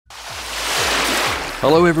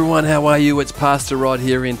Hello everyone, how are you? It's Pastor Rod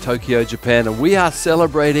here in Tokyo, Japan, and we are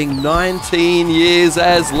celebrating 19 years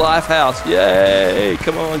as Lifehouse. Yay!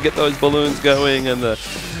 Come on, get those balloons going and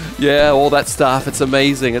all that stuff. It's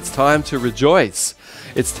amazing. It's time to rejoice.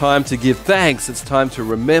 It's time to give thanks. It's time to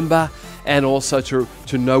remember and also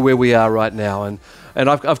to know where we are right now. And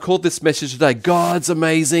I've called this message today, God's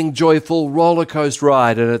amazing, joyful roller coaster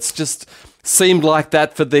ride. And it's just seemed like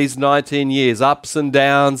that for these 19 years, ups and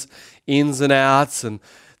downs, ins and outs, and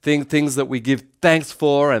things that we give thanks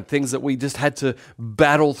for and things that we just had to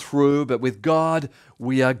battle through. But with God,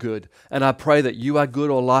 we are good. And I pray that you are good,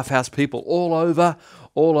 all Lifehouse people all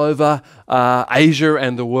over Asia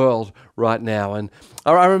and the world right now. And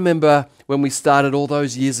I remember when we started all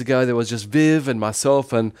those years ago, there was just Viv and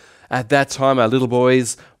myself, and at that time our little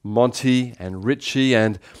boys, Monty and Richie,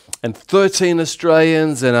 and 13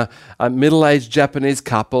 Australians and a middle-aged Japanese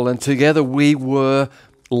couple, and together we were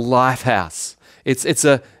Lifehouse. It's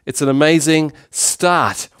an amazing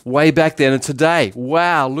start way back then, and today,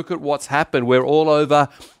 wow, look at what's happened. We're all over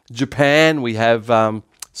Japan. We have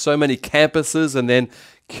so many campuses and then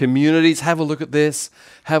communities. Have a look at this.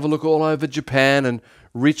 Have a look all over Japan and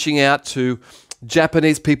reaching out to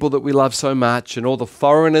Japanese people that we love so much, and all the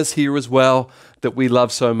foreigners here as well that we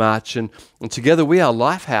love so much. And together we are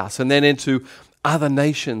Lifehouse, and then into other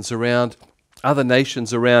nations around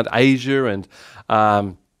Asia, and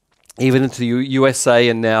even into USA,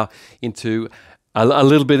 and now into a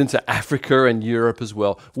little bit into Africa and Europe as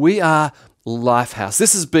well. We are Lifehouse.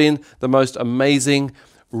 This has been the most amazing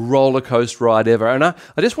roller coaster ride ever. And I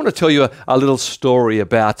just want to tell you a little story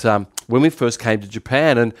about when we first came to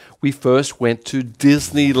Japan, and we first went to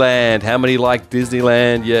Disneyland. How many like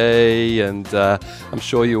Disneyland? Yay. And I'm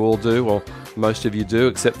sure you all do, or most of you do,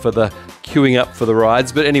 except for the queuing up for the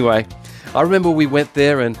rides. But anyway, I remember we went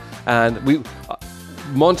there, and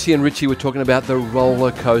Monty and Richie were talking about the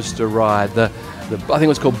roller coaster ride, I think it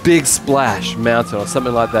was called Big Splash Mountain or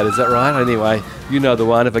something like that. Is that right? Anyway, you know the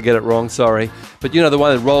one. If I get it wrong, sorry. But you know the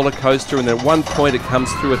one, the roller coaster, and then at one point it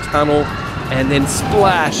comes through a tunnel and then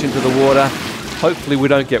splash into the water. Hopefully we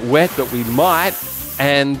don't get wet, but we might.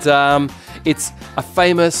 And it's a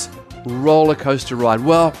famous roller coaster ride.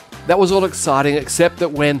 Well, that was all exciting, except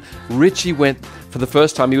that when Richie went for the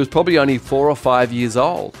first time, he was probably only 4 or 5 years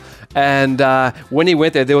old. And when he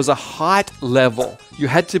went there was a height level. You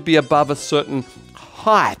had to be above a certain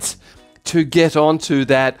height to get onto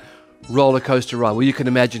that roller coaster ride. Well, you can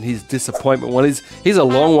imagine his disappointment. Well, he's a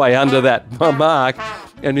long way under that mark,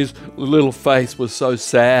 and his little face was so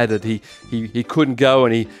sad that he couldn't go,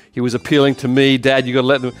 and he was appealing to me, Dad, you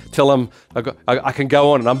got to tell him I can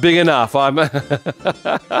go on, and I'm big enough.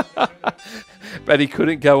 But he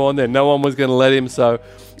couldn't go on there. No one was going to let him, so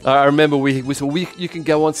I remember we said, you can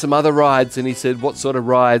go on some other rides. And he said, what sort of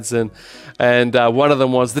rides? And one of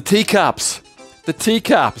them was the teacups. The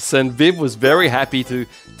teacups. And Viv was very happy to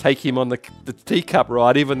take him on the teacup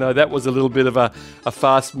ride, even though that was a little bit of a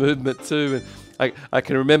fast movement too. And I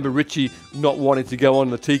can remember Richie not wanting to go on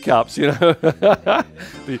the teacups, you know.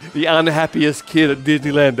 the unhappiest kid at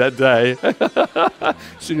Disneyland that day.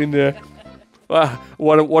 Sitting there.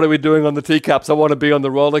 What are we doing on the teacups? I want to be on the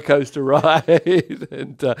roller coaster ride.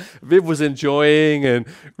 And Viv was enjoying, and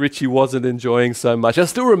Richie wasn't enjoying so much. I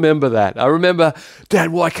still remember that. I remember, Dad,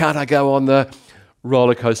 why can't I go on the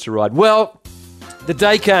roller coaster ride? Well, the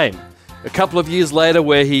day came a couple of years later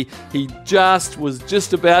where he was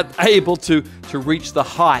just about able to reach the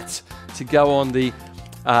height to go on the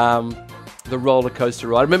roller coaster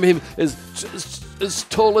ride. I remember him as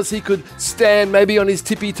tall as he could stand, maybe on his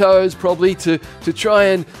tippy toes, probably to try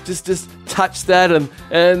and just touch that, and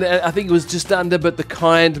I think it was just under. But the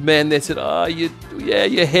kind man there said,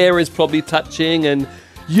 your hair is probably touching, and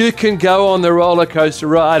you can go on the roller coaster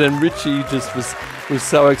ride. And Richie just was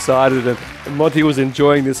so excited, and Monty was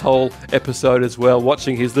enjoying this whole episode as well,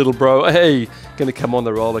 watching his little bro, hey, going to come on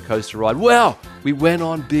the roller coaster ride. Well, we went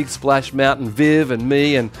on Big Splash Mountain, Viv and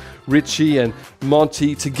me and Richie and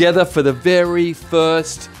Monty together for the very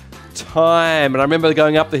first time. And I remember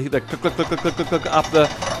going up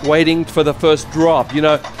waiting for the first drop, you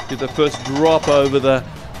know, the first drop over the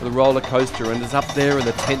roller coaster, and it's up there and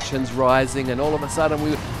the tension's rising, and all of a sudden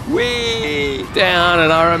we wee down,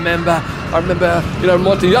 and I remember, you know,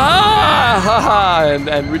 Monty,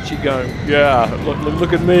 and Richie going, yeah,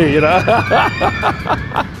 look at me, you know.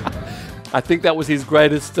 I think that was his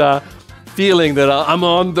greatest feeling, that I'm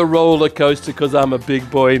on the roller coaster because I'm a big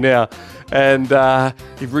boy now. And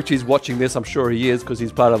if Richie's watching this, I'm sure he is because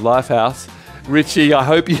he's part of Lifehouse. Richie, I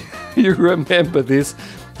hope you remember this.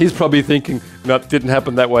 He's probably thinking, no, it didn't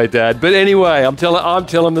happen that way, Dad. But anyway, I'm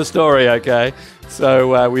telling the story, okay?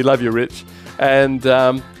 So we love you, Rich.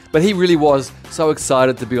 But he really was so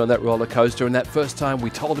excited to be on that roller coaster. And that first time we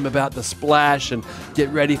told him about the splash and get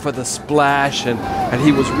ready for the splash. And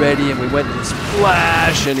he was ready and we went to the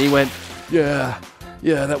splash and he went, yeah,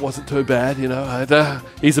 that wasn't too bad,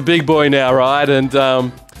 He's a big boy now, right? And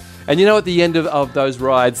at the end of those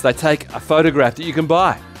rides, they take a photograph that you can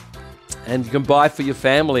buy. And you can buy for your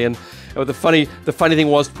family. And the funny thing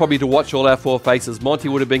was probably to watch all our four faces. Monty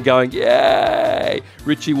would have been going, yay!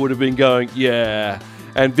 Richie would have been going, yeah!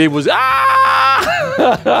 And Viv was, ah!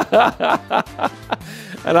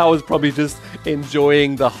 And I was probably just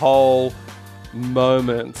enjoying the whole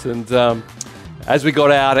moment. And as we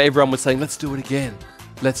got out, everyone was saying, let's do it again.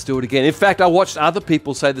 Let's do it again. In fact, I watched other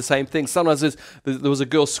people say the same thing. Sometimes there was a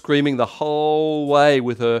girl screaming the whole way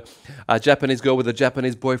with a Japanese girl with a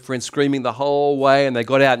Japanese boyfriend screaming the whole way. And they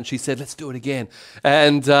got out and she said, let's do it again.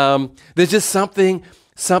 And there's just something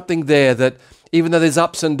there that, even though there's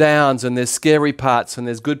ups and downs and there's scary parts and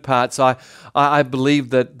there's good parts, I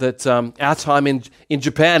believe that our time in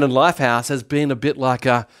Japan and Lifehouse has been a bit like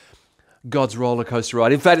God's roller coaster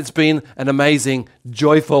ride. In fact, it's been an amazing,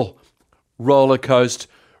 joyful roller coaster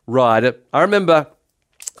ride. I remember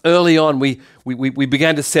early on we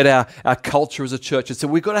began to set our culture as a church and said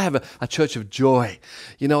we've got to have a church of joy.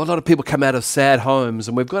 A lot of people come out of sad homes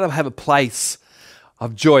and we've got to have a place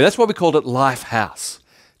of joy. That's why we called it Lifehouse.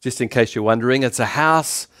 Just in case you're wondering, it's a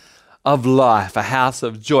house of life, a house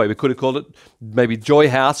of joy. We could have called it maybe Joy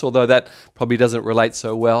House, although that probably doesn't relate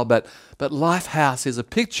so well. But Lifehouse is a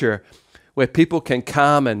picture where people can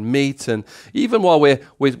come and meet, and even while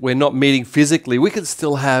we're not meeting physically, we can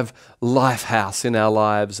still have Lifehouse in our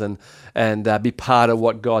lives and be part of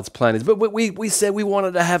what God's plan is. But we said we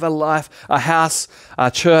wanted to have a house, a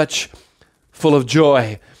church full of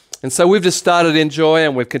joy. And so we've just started in joy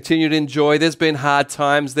and we've continued in joy. There's been hard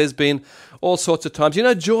times. There's been all sorts of times.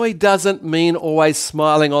 Joy doesn't mean always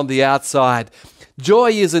smiling on the outside.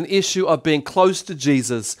 Joy is an issue of being close to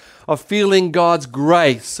Jesus, of feeling God's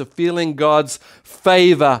grace, of feeling God's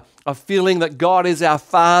favor, of feeling that God is our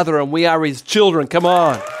Father and we are His children. Come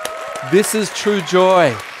on. This is true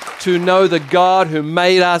joy. To know the God who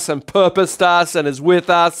made us and purposed us and is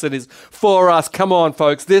with us and is for us. Come on,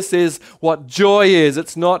 folks. This is what joy is.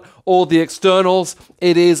 It's not all the externals.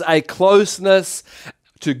 It is a closeness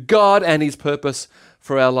to God and His purpose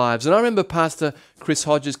for our lives. And I remember Pastor Chris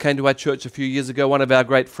Hodges came to our church a few years ago, one of our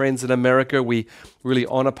great friends in America. We really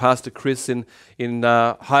honor Pastor Chris in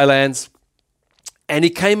Highlands. And he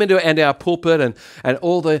came into our pulpit and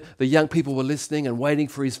all the young people were listening and waiting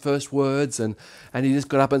for his first words. And he just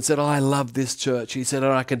got up and said, I love this church. He said,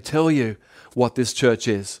 and I can tell you what this church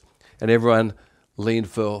is. And everyone leaned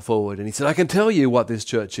forward. And he said, I can tell you what this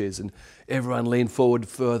church is. And everyone leaned forward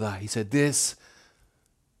further. He said, this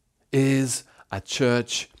is a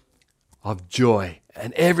church of joy.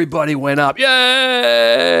 And everybody went up,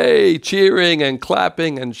 yay, cheering and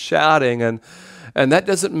clapping and shouting. And that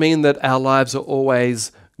doesn't mean that our lives are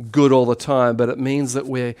always good all the time, but it means that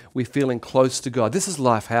we're feeling close to God. This is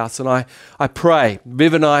Lifehouse, and I pray,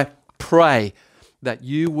 Viv and I pray that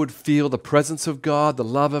you would feel the presence of God, the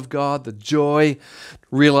love of God, the joy,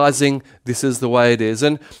 realizing this is the way it is.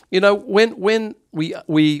 And, when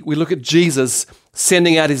we look at Jesus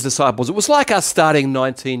sending out His disciples, it was like us starting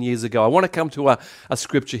 19 years ago. I want to come to a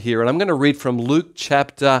scripture here, and I'm going to read from Luke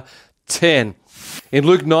chapter 10. In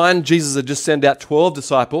Luke 9, Jesus had just sent out 12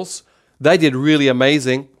 disciples. They did really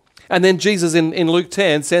amazing. And then Jesus in Luke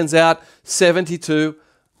 10 sends out 72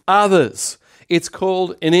 others. It's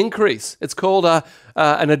called an increase. It's called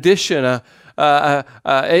an addition.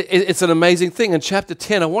 It's an amazing thing. In chapter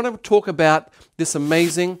 10, I want to talk about this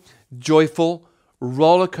amazing, joyful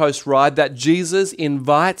roller coaster ride that Jesus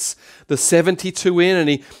invites the 72 in,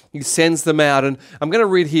 and he sends them out. And I'm going to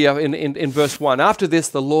read here in verse 1. After this,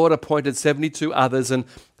 the Lord appointed 72 others and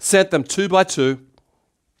sent them 2 by 2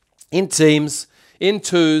 in teams, in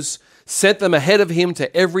twos, sent them ahead of Him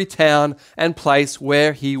to every town and place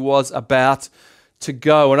where He was about to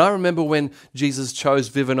go. And I remember when Jesus chose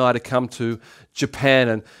Viv and I to come to Japan,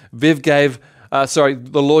 and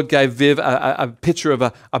the Lord gave Viv a picture of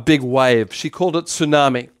a big wave. She called it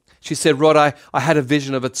tsunami. She said, Rod, I had a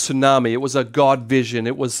vision of a tsunami. It was a God vision.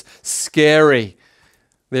 It was scary.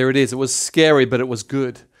 There it is. It was scary, but it was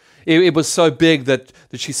good. It was so big that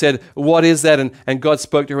she said, what is that? And God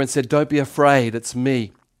spoke to her and said, don't be afraid. It's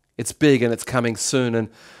me. It's big and it's coming soon. And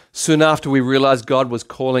soon after, we realized God was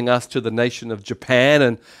calling us to the nation of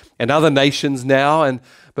Japan and other nations now.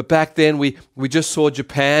 But back then, we just saw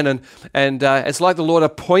Japan, and it's like the Lord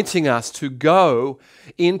appointing us to go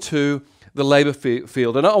into the labor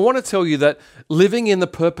field. And I want to tell you that living in the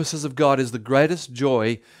purposes of God is the greatest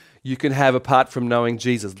joy you can have apart from knowing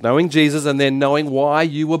Jesus. Knowing Jesus and then knowing why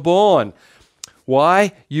you were born.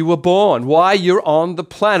 Why you were born. Why you're on the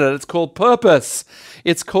planet. It's called purpose.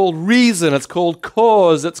 It's called reason. It's called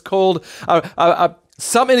cause. It's called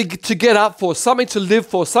something to get up for, something to live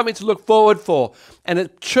for, something to look forward for. And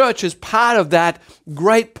church is part of that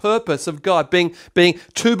great purpose of God. Being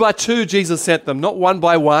 2 by 2, Jesus sent them, not 1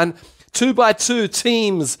 by 1. 2 by 2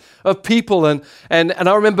 teams of people. And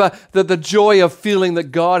I remember the joy of feeling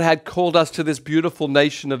that God had called us to this beautiful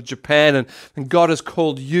nation of Japan. And God has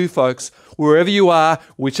called you folks, wherever you are,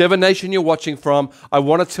 whichever nation you're watching from. I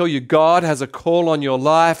want to tell you, God has a call on your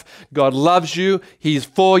life. God loves you. He is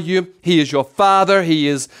for you. He is your Father. He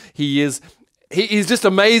is just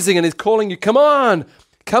amazing, and He's calling you. Come on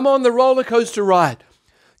the roller coaster ride.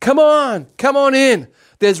 Come on in.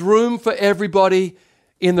 There's room for everybody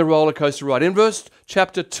in the roller coaster ride. In verse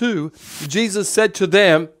chapter 2, Jesus said to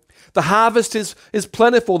them, the harvest is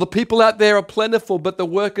plentiful. The people out there are plentiful, but the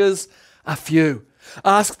workers are few.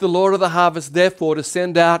 Ask the Lord of the harvest, therefore, to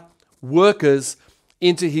send out workers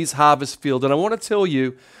into His harvest field. And I want to tell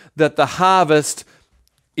you that the harvest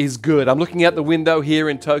is good. I'm looking out the window here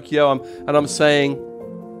in Tokyo, and I'm saying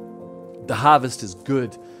the harvest is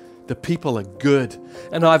good. The people are good.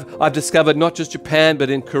 And I've discovered not just Japan,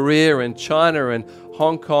 but in Korea and China and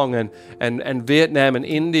Hong Kong and Vietnam and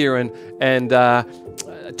India and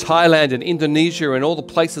Thailand and Indonesia and all the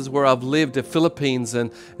places where I've lived, the Philippines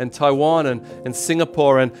and Taiwan and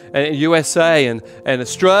Singapore and USA and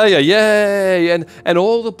Australia, yay! And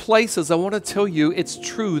all the places, I want to tell you, it's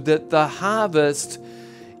true that the harvest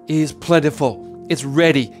is plentiful. It's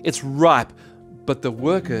ready. It's ripe. But the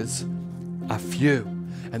workers are few.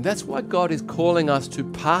 And that's why God is calling us to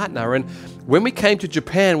partner. And when we came to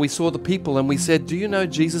Japan, we saw the people and we said, do you know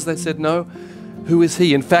Jesus? They said, no. Who is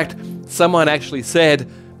He? In fact, someone actually said,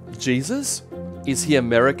 Jesus? Is He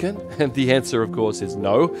American? And the answer, of course, is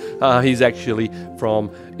no. He's actually from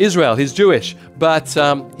Israel. He's Jewish. But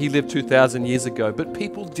He lived 2,000 years ago. But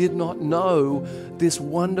people did not know this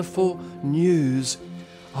wonderful news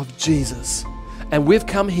of Jesus. And we've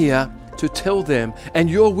come here to tell them, and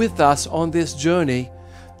you're with us on this journey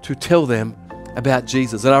to tell them about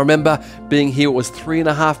Jesus. And I remember being here, it was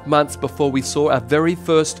 3.5 months before we saw our very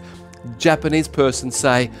first Japanese person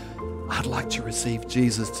say, I'd like to receive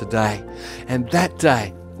Jesus today. And that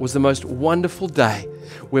day was the most wonderful day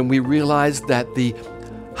when we realized that the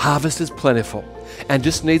harvest is plentiful and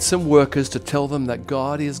just needs some workers to tell them that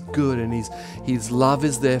God is good and His love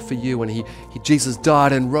is there for you, and Jesus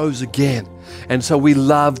died and rose again. And so we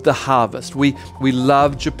love the harvest. We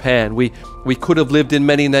love Japan. We could have lived in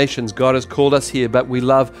many nations. God has called us here, but we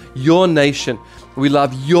love your nation. We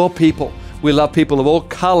love your people. We love people of all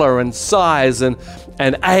color and size and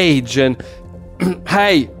age. And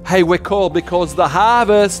hey, we're called because the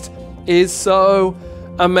harvest is so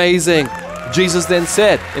amazing. Jesus then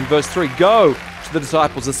said in verse 3, go to the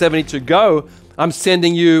disciples, the 72, go, I'm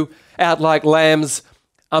sending you out like lambs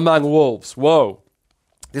among wolves. Whoa.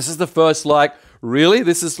 This is the first, really?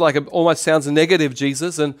 This is almost sounds negative,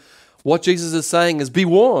 Jesus. And what Jesus is saying is, be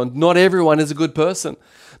warned, not everyone is a good person.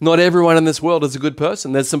 Not everyone in this world is a good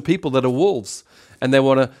person. There's some people that are wolves and they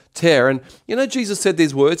want to tear. And Jesus said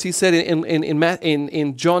these words. He said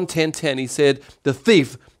in John 10:10, He said, the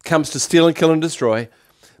thief comes to steal and kill and destroy,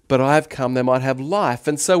 but I've come they might have life.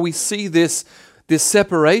 And so we see this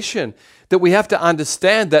separation, that we have to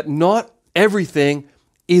understand that not everything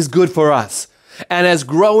is good for us. And as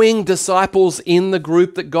growing disciples in the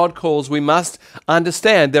group that God calls, we must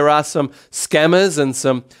understand there are some scammers and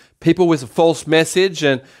some people with a false message,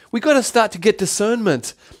 and we've got to start to get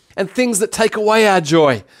discernment. And things that take away our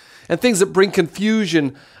joy and things that bring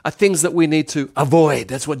confusion are things that we need to avoid.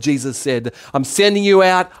 That's what Jesus said. I'm sending you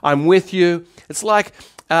out. I'm with you. It's like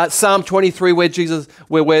Psalm 23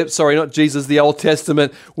 the Old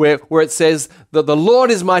Testament, where it says that the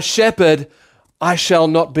Lord is my shepherd, I shall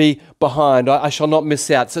not be behind. I shall not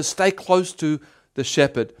miss out. So stay close to the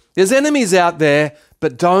shepherd. There's enemies out there,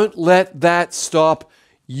 but don't let that stop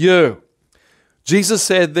you. Jesus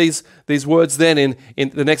said these words then in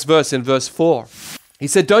the next verse, in verse 4. He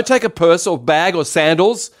said, don't take a purse or bag or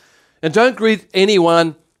sandals, and don't greet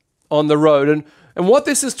anyone on the road. And what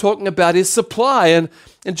this is talking about is supply. And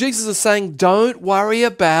Jesus is saying, don't worry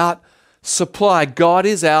about supply. God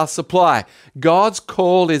is our supply. God's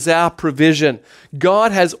call is our provision.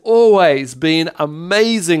 God has always been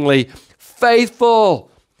amazingly faithful.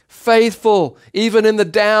 Even in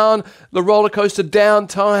the roller coaster down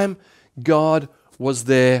time, God was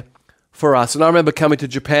there for us. And I remember coming to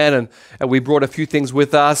Japan and we brought a few things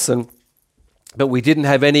with us, but we didn't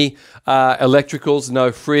have any electricals,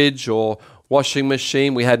 no fridge or washing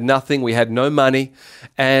machine. We had nothing. We had no money.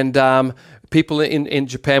 And people in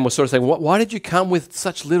Japan were sort of saying, why did you come with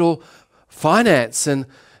such little finance? And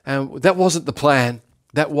that wasn't the plan.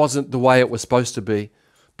 That wasn't the way it was supposed to be.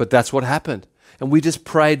 But that's what happened. And we just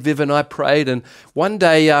prayed, Viv and I prayed, and one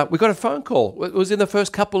day we got a phone call. It was in the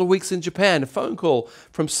first couple of weeks in Japan, a phone call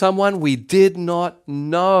from someone we did not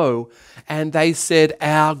know. And they said,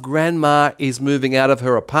 our grandma is moving out of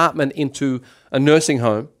her apartment into a nursing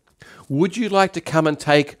home. Would you like to come and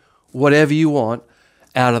take whatever you want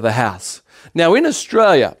out of the house? Now in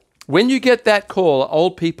Australia, when you get that call,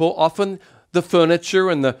 old people, often the furniture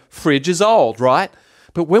and the fridge is old, right?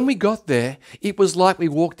 But when we got there, it was like we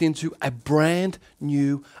walked into a brand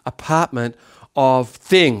new apartment of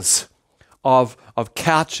things, of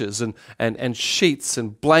couches and sheets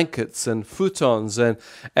and blankets and futons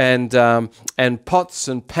and pots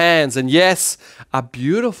and pans, and yes, a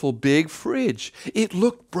beautiful big fridge. It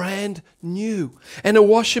looked brand new. And a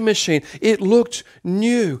washing machine, it looked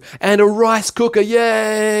new. And a rice cooker,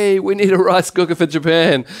 yay, we need a rice cooker for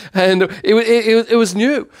Japan. And it was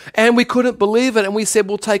new. And we couldn't believe it. And we said,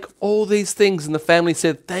 we'll take all these things. And the family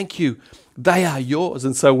said, thank you, they are yours.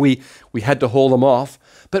 And so we had to haul them off.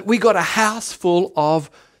 But we got a house full of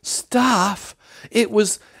stuff.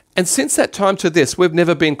 And since that time to this, we've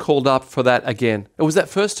never been called up for that again. It was that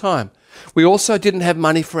first time. We also didn't have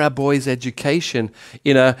money for our boys' education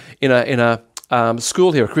in a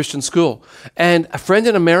school here, a Christian school. And a friend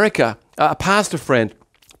in America, a pastor friend,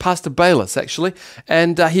 Pastor Bayless actually,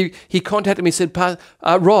 and he contacted me and said,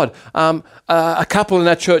 Rod, a couple in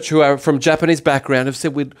our church who are from Japanese background have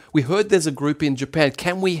said, we heard there's a group in Japan.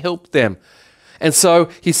 Can we help them? And so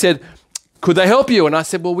he said, could they help you? And I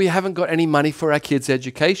said, well, we haven't got any money for our kids'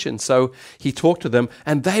 education. So he talked to them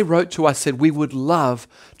and they wrote to us, said, we would love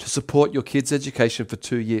to support your kids' education for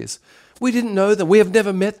 2 years. We didn't know them. We have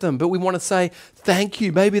never met them, but we want to say thank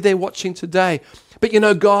you. Maybe they're watching today. But you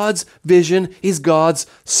know, God's vision is God's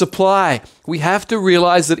supply. We have to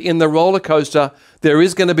realize that in the roller coaster, there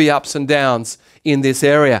is going to be ups and downs in this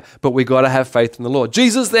area, but we got to have faith in the Lord.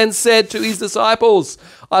 Jesus then said to his disciples,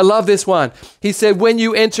 I love this one. He said, when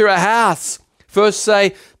you enter a house, first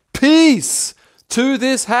say, peace to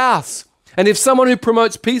this house. And if someone who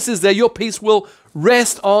promotes peace is there, your peace will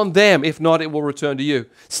rest on them. If not, it will return to you.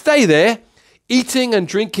 Stay there, eating and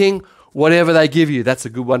drinking whatever they give you. That's a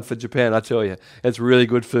good one for Japan, I tell you. It's really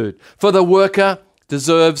good food. For the worker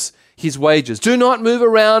deserves his wages. Do not move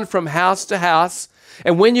around from house to house.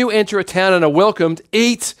 And when you enter a town and are welcomed,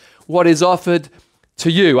 eat what is offered to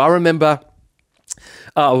you. I remember,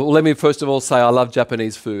 let me first of all say I love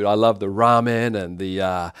Japanese food. I love the ramen and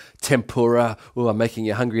the tempura. Oh, I'm making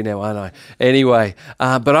you hungry now, aren't I? Anyway,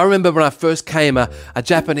 but I remember when I first came, a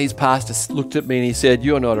Japanese pastor looked at me and he said,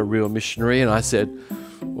 you're not a real missionary. And I said,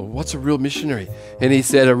 well, what's a real missionary? And he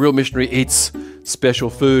said, a real missionary eats special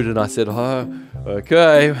food. And I said, oh,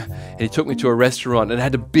 okay. And he took me to a restaurant and it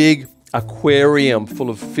had a big aquarium full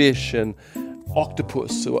of fish and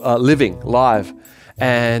octopus living live.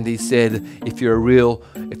 And he said, if you're a real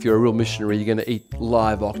missionary, you're going to eat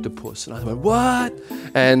live octopus. And I went, what?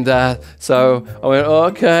 And so I went, oh,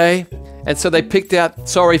 okay. And so they picked out,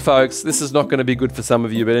 sorry folks, this is not going to be good for some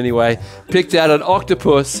of you, but anyway, picked out an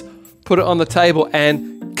octopus, put it on the table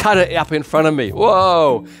and cut it up in front of me.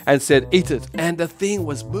 Whoa. And said, eat it. And the thing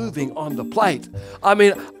was moving on the plate. I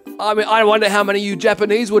mean, I wonder how many of you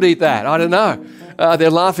Japanese would eat that. I don't know.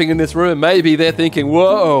 They're laughing in this room. Maybe they're thinking,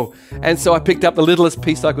 whoa. And so I picked up the littlest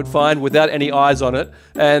piece I could find without any eyes on it.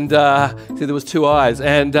 And see, there was 2 eyes.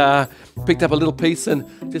 And picked up a little piece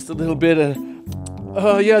and just a little bit. And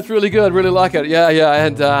oh, yeah, it's really good. Really like it. Yeah.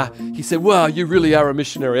 And he said, wow, you really are a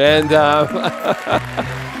missionary. And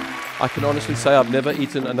I can honestly say I've never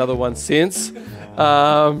eaten another one since.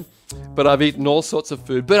 But I've eaten all sorts of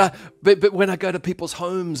food. But when I go to people's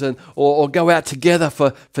homes or go out together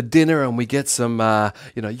for dinner and we get some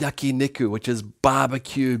yakiniku, which is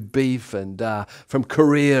barbecued beef, and from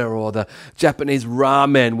Korea, or the Japanese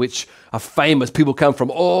ramen, which are famous. People come from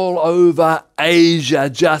all over Asia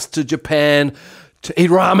just to Japan to eat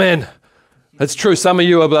ramen. It's true. Some of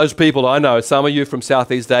you are those people. I know. Some of you from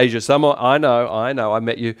Southeast Asia. I know. I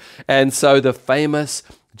met you. And so the famous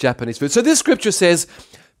Japanese food. So this scripture says,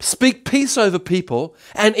 speak peace over people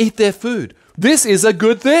and eat their food. This is a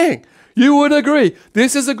good thing. You would agree.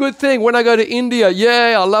 This is a good thing. When I go to India,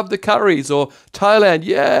 yay, I love the curries. Or Thailand,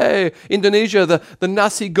 yay. Indonesia, the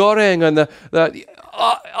nasi goreng and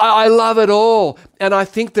I love it all. And I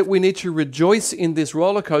think that we need to rejoice in this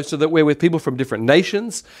roller coaster that we're with people from different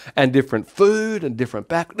nations and different food and different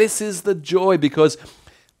This is the joy, because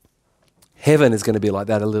heaven is going to be like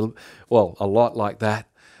that a lot like that.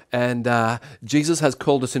 And Jesus has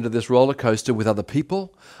called us into this roller coaster with other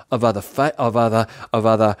people, of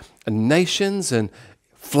other nations and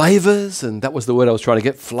flavors. And that was the word I was trying to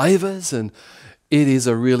get, flavors. And it is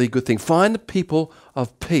a really good thing. Find people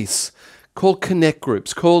of peace, called connect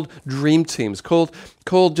groups, called dream teams, called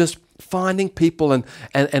just finding people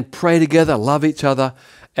and pray together, love each other.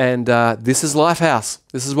 And this is Lifehouse.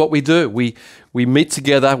 This is what we do. We meet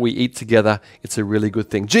together, we eat together. It's a really good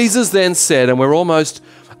thing. Jesus then said, and we're almost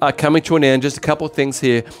coming to an end, just a couple of things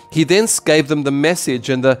here. He then gave them the message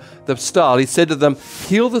and the style. He said to them,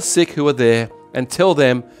 heal the sick who are there and tell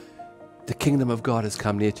them the kingdom of God has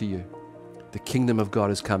come near to you. The kingdom of God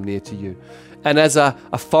has come near to you. And as a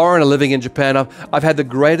foreigner living in Japan, I've had the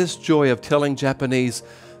greatest joy of telling Japanese,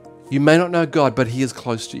 you may not know God, but He is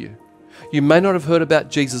close to you. You may not have heard about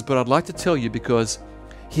Jesus, but I'd like to tell you because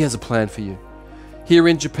He has a plan for you. Here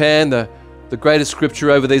in Japan, the greatest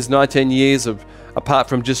scripture over these 19 years, apart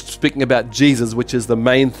from just speaking about Jesus, which is the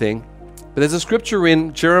main thing, but there's a scripture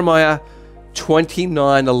in Jeremiah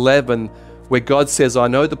 29:11 where God says, I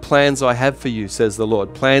know the plans I have for you, says the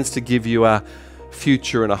Lord, plans to give you a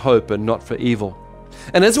future and a hope and not for evil.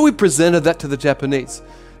 And as we presented that to the Japanese,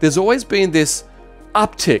 there's always been this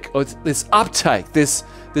uptick, or this uptake, this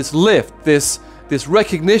lift, this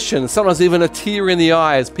recognition, sometimes even a tear in the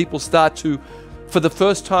eye as people start to, for the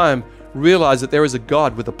first time, realize that there is a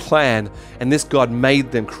God with a plan, and this God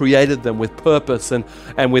made them, created them with purpose and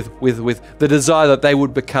with the desire that they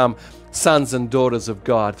would become sons and daughters of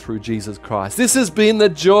God through Jesus Christ. This has been the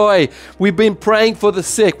joy. We've been praying for the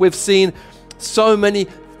sick. We've seen so many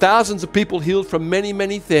thousands of people healed from many,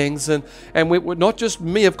 many things. And we're not just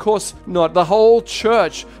me, of course not. The whole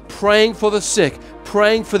church praying for the sick,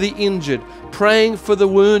 praying for the injured, praying for the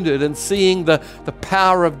wounded, and seeing the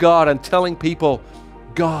power of God and telling people,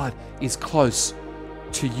 God is close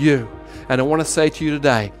to you. And I want to say to you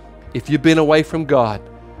today, if you've been away from God,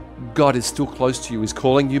 God is still close to you. He's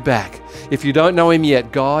calling you back. If you don't know Him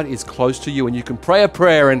yet, God is close to you, and you can pray a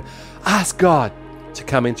prayer and ask God to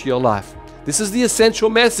come into your life. This is the essential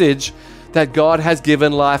message that God has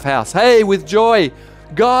given Lifehouse. Hey, with joy,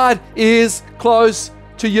 God is close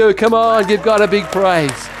to you. Come on, give God a big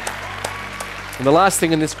praise. And the last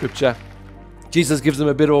thing in this scripture, Jesus gives them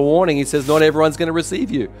a bit of a warning. He says, not everyone's going to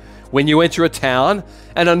receive you. When you enter a town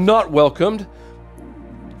and are not welcomed,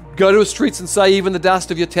 go to the streets and say, even the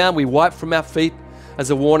dust of your town we wipe from our feet, as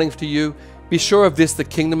a warning to you. Be sure of this, the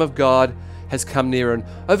kingdom of God has come near. And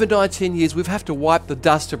over 19 years, we've had to wipe the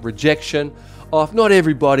dust of rejection off. Not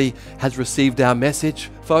everybody has received our message,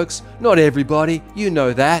 folks. Not everybody. You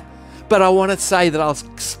know that. But I want to say that I'll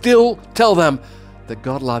still tell them that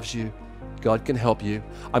God loves you. God can help you.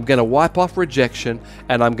 I'm going to wipe off rejection,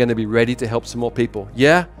 and I'm going to be ready to help some more people.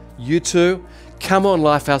 Yeah? You too? Come on,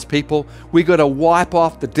 Lifehouse people. We got to wipe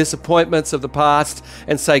off the disappointments of the past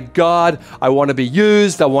and say, God, I want to be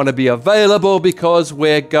used. I want to be available, because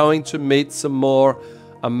we're going to meet some more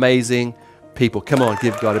amazing people. Come on,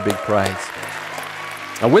 give God a big praise.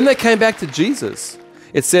 And when they came back to Jesus,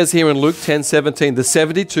 it says here in Luke 10:17, the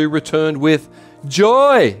 72 returned with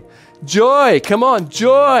joy. Joy, come on,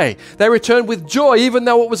 joy. They returned with joy, even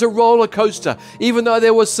though it was a roller coaster, even though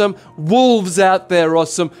there was some wolves out there or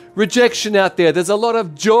some rejection out there. There's a lot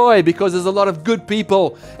of joy because there's a lot of good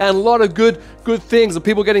people and a lot of good things, and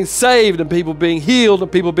people getting saved and people being healed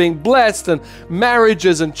and people being blessed and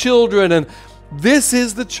marriages and children. And this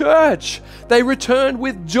is the church. They returned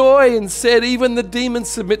with joy and said, even the demons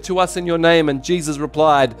submit to us in your name. And Jesus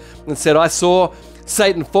replied and said, I saw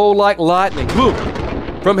Satan fall like lightning. Boom.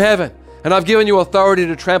 From heaven, and I've given you authority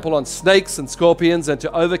to trample on snakes and scorpions and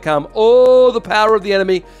to overcome all the power of the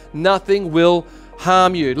enemy. Nothing will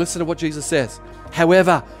harm you. Listen to what Jesus says.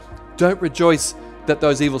 However, don't rejoice that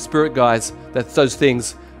those evil spirit guys, that those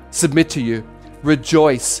things submit to you.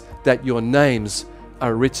 Rejoice that your names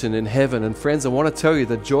are written in heaven. And friends, I want to tell you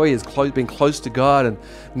that joy is being close to God and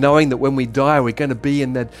knowing that when we die, we're going to be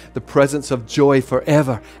in the presence of joy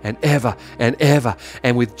forever and ever and ever,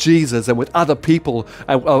 and with Jesus and with other people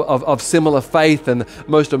of similar faith and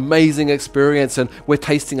most amazing experience. And we're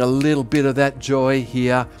tasting a little bit of that joy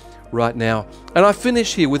here right now. And I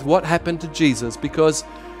finish here with what happened to Jesus, because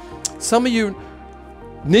some of you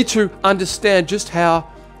need to understand just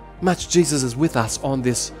how much Jesus is with us on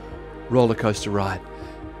this roller coaster ride.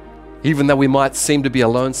 Even though we might seem to be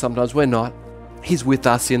alone sometimes, we're not. He's with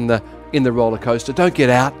us in the roller coaster. Don't get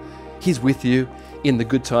out. He's with you in the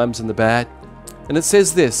good times and the bad. And it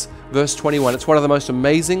says this, verse 21. It's one of the most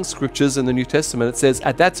amazing scriptures in the New Testament. It says,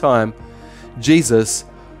 at that time, Jesus,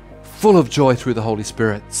 full of joy through the Holy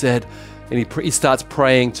Spirit, said, and he starts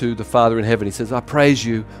praying to the Father in heaven. He says, I praise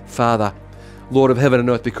you, Father, Lord of heaven and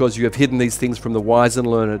earth, because you have hidden these things from the wise and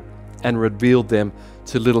learned and revealed them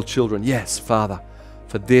to little children. Yes, Father,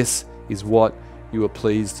 for this is what you are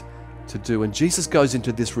pleased to do. And Jesus goes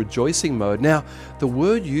into this rejoicing mode. Now, the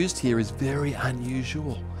word used here is very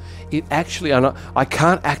unusual. It actually, I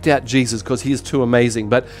can't act out Jesus because he is too amazing,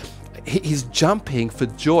 but he's jumping for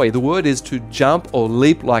joy. The word is to jump or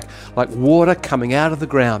leap like water coming out of the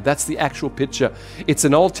ground. That's the actual picture. It's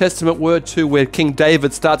an Old Testament word too, where King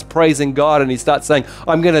David starts praising God and he starts saying,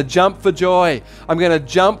 I'm going to jump for joy. I'm going to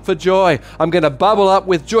jump for joy. I'm going to bubble up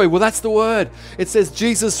with joy. Well, that's the word. It says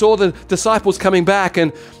Jesus saw the disciples coming back,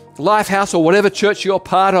 and Lifehouse or whatever church you're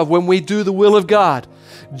part of, when we do the will of God,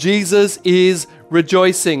 Jesus is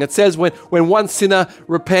rejoicing. It says when one sinner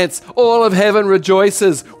repents, all of heaven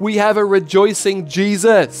rejoices. We have a rejoicing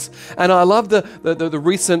Jesus. And I love the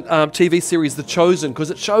recent TV series, The Chosen,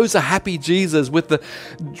 because it shows a happy Jesus with the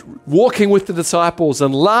walking with the disciples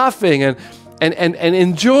and laughing and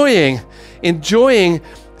enjoying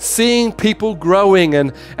seeing people growing.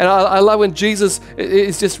 And I love when Jesus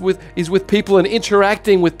is with people and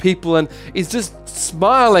interacting with people, and he's just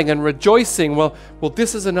smiling and rejoicing. Well,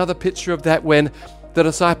 this is another picture of that when the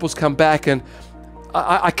disciples come back, and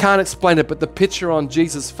I can't explain it, but the picture on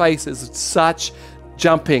Jesus' face is such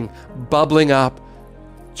jumping, bubbling up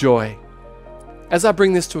joy. As I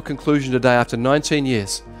bring this to a conclusion today after 19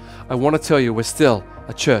 years, I want to tell you we're still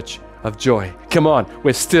a church of joy. Come on,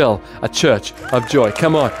 we're still a church of joy.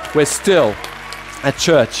 Come on, we're still a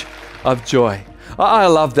church of joy. I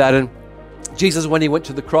love that. And Jesus, when he went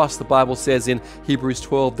to the cross, the Bible says in Hebrews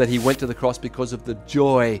 12 that he went to the cross because of the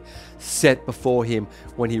joy set before him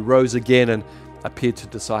when he rose again and appeared to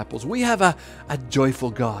disciples. We have a joyful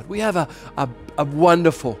God. We have a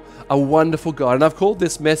wonderful God. And I've called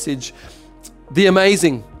this message the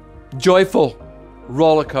amazing, joyful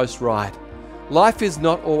roller coaster ride. Life is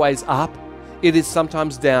not always up. It is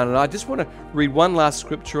sometimes down. And I just want to read one last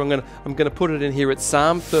scripture. I'm going to put it in here. It's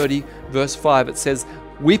Psalm 30, verse 5. It says,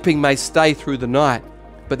 weeping may stay through the night,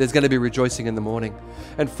 but there's going to be rejoicing in the morning.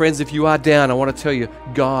 And friends, if you are down, I want to tell you,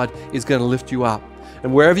 God is going to lift you up.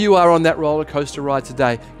 And wherever you are on that roller coaster ride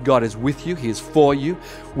today, God is with you. He is for you.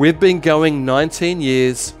 We've been going 19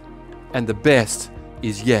 years, and the best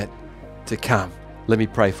is yet to come. Let me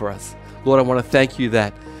pray for us. Lord, I want to thank you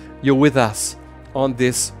that you're with us on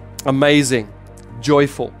this amazing,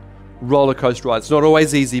 joyful roller coaster ride. It's not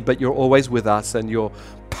always easy, but you're always with us, and your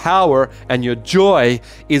power and your joy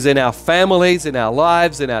is in our families, in our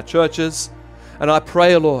lives, in our churches. And I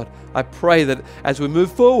pray, Lord, I pray that as we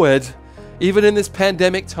move forward, even in this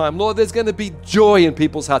pandemic time, Lord, there's going to be joy in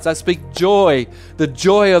people's hearts. I speak joy. The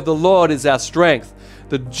joy of the Lord is our strength.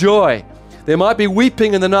 The joy. There might be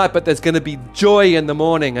weeping in the night, but there's going to be joy in the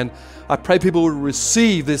morning. And I pray people will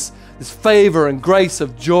receive this favor and grace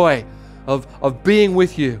of joy, of being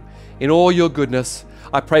with you in all your goodness.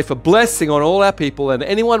 I pray for blessing on all our people and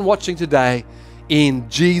anyone watching today, in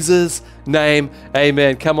Jesus' name,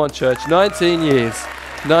 amen. Come on, church. 19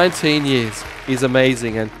 years is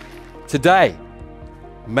amazing. And today,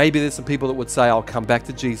 maybe there's some people that would say, I'll come back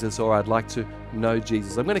to Jesus, or I'd like to know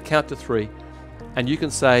Jesus. I'm going to count to 3, and you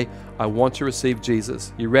can say, I want to receive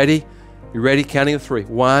Jesus. You ready? You ready? Counting to 3.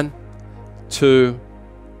 1, 2,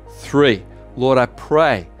 3. Lord, I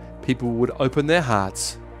pray people would open their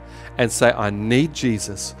hearts and say, I need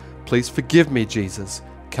Jesus. Please forgive me, Jesus.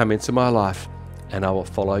 Come into my life and I will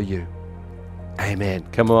follow you. Amen.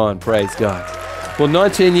 Come on, praise God. Well,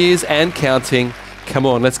 19 years and counting. Come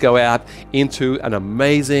on, let's go out into an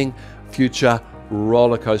amazing future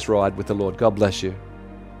roller coaster ride with the Lord. God bless you.